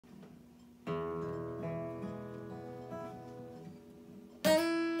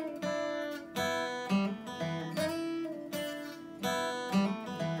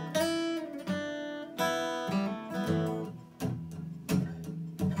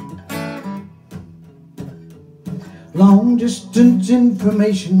Long distance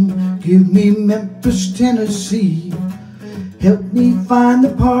information, give me Memphis, Tennessee. Help me find the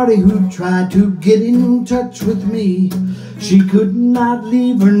party who tried to get in touch with me. She could not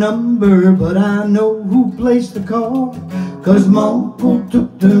leave her number, but I know who placed the call, 'cause my uncle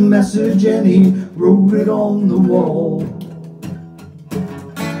took the message and he wrote it on the wall.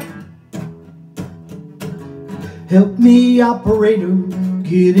 Help me, operator,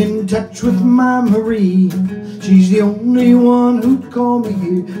 get in touch with my Marie. She's the only one who'd call me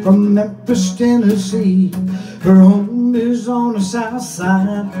here from Memphis, Tennessee. Her home is on the south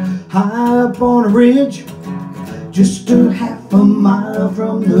side, high up on a ridge, just a half a mile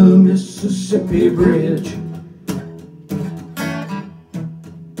from the Mississippi Bridge.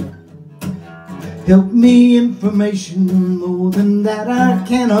 Help me, information, more than that I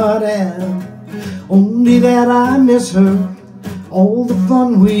cannot add. Only that I miss her, all the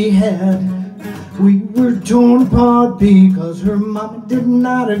fun we had. We were torn apart because her mama did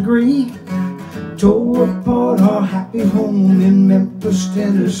not agree. Tore apart our happy home in Memphis,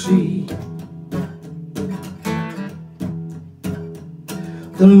 Tennessee.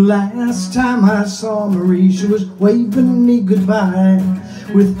 The last time I saw Marie, she was waving me goodbye,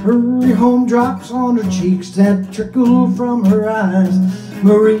 with hurry home drops on her cheeks that trickled from her eyes.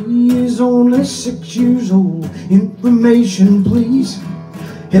 Marie is only 6 years old. Information, please.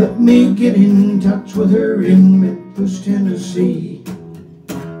 Help me get in touch with her in Memphis, Tennessee.